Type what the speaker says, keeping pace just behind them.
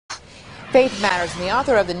Faith Matters, and the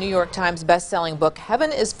author of the New York Times best-selling book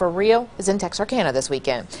Heaven is for Real is in Texarkana this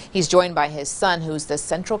weekend. He's joined by his son, who's the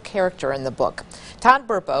central character in the book. Todd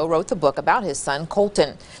Burpo wrote the book about his son,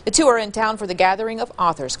 Colton. The two are in town for the Gathering of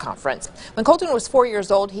Authors Conference. When Colton was 4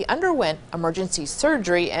 years old, he underwent emergency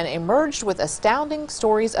surgery and emerged with astounding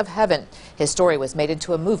stories of heaven. His story was made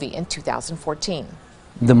into a movie in 2014.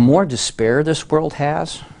 The more despair this world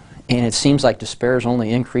has, and it seems like despair is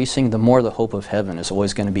only increasing, the more the hope of heaven is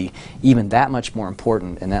always going to be even that much more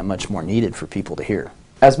important and that much more needed for people to hear.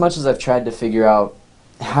 As much as I've tried to figure out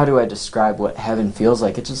how do I describe what heaven feels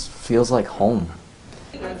like, it just feels like home.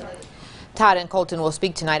 Todd and Colton will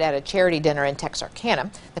speak tonight at a charity dinner in Texarkana.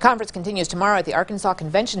 The conference continues tomorrow at the Arkansas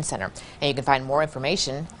Convention Center, and you can find more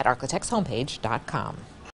information at arklatex homepage.com.